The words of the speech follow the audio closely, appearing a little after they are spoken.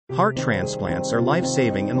Heart transplants are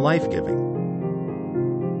life-saving and life-giving.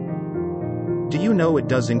 Do you know it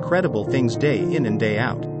does incredible things day in and day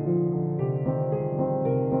out?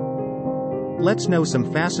 Let's know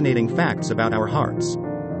some fascinating facts about our hearts.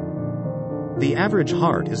 The average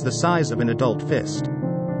heart is the size of an adult fist.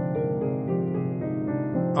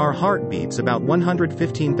 Our heart beats about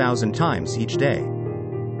 115,000 times each day.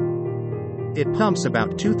 It pumps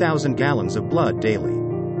about 2,000 gallons of blood daily.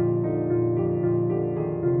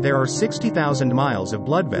 There are 60,000 miles of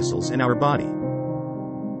blood vessels in our body.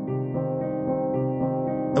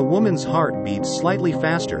 A woman's heart beats slightly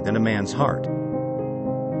faster than a man's heart.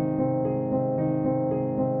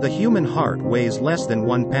 The human heart weighs less than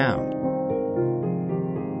 1 pound.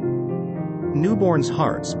 Newborns'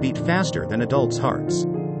 hearts beat faster than adults' hearts.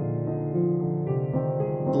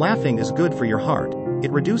 Laughing is good for your heart.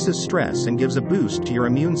 It reduces stress and gives a boost to your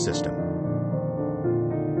immune system.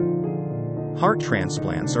 Heart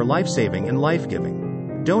transplants are life-saving and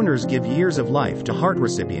life-giving. Donors give years of life to heart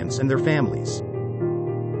recipients and their families.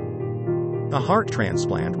 A heart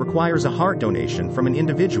transplant requires a heart donation from an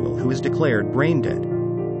individual who is declared brain dead.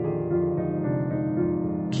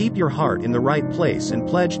 Keep your heart in the right place and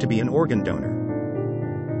pledge to be an organ donor.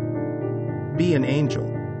 Be an angel.